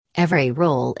Every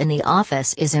role in the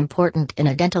office is important in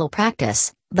a dental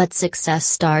practice, but success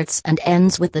starts and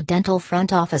ends with the dental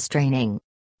front office training.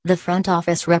 The front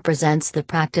office represents the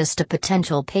practice to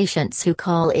potential patients who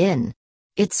call in.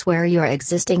 It's where your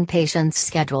existing patients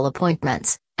schedule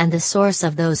appointments, and the source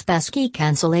of those pesky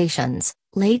cancellations,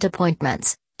 late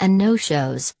appointments, and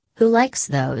no-shows. Who likes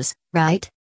those, right?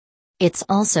 It's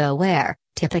also where,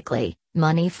 typically,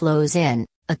 money flows in,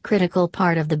 a critical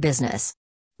part of the business.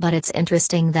 But it's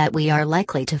interesting that we are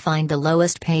likely to find the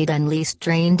lowest paid and least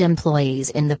trained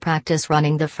employees in the practice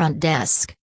running the front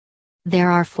desk. There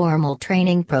are formal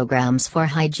training programs for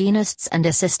hygienists and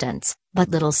assistants, but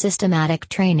little systematic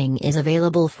training is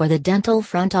available for the dental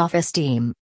front office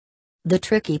team. The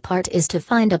tricky part is to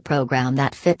find a program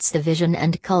that fits the vision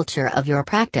and culture of your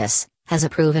practice, has a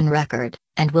proven record,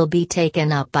 and will be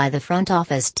taken up by the front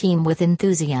office team with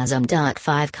enthusiasm.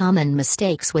 5 Common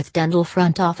mistakes with dental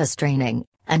front office training,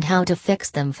 and how to fix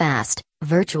them fast.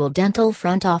 Virtual dental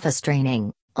front office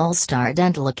training, All-Star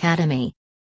Dental Academy.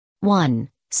 1.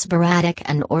 Sporadic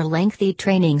and/or lengthy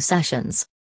training sessions.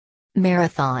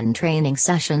 Marathon training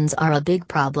sessions are a big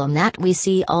problem that we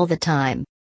see all the time.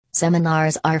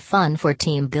 Seminars are fun for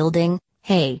team building,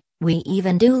 hey, we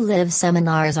even do live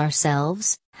seminars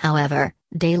ourselves. However,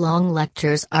 day-long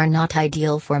lectures are not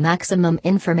ideal for maximum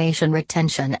information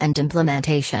retention and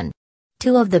implementation.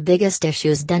 Two of the biggest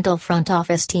issues dental front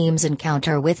office teams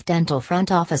encounter with dental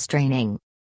front office training.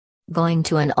 Going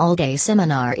to an all-day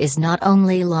seminar is not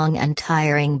only long and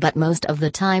tiring, but most of the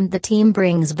time the team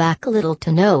brings back little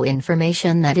to no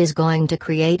information that is going to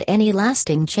create any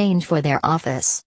lasting change for their office.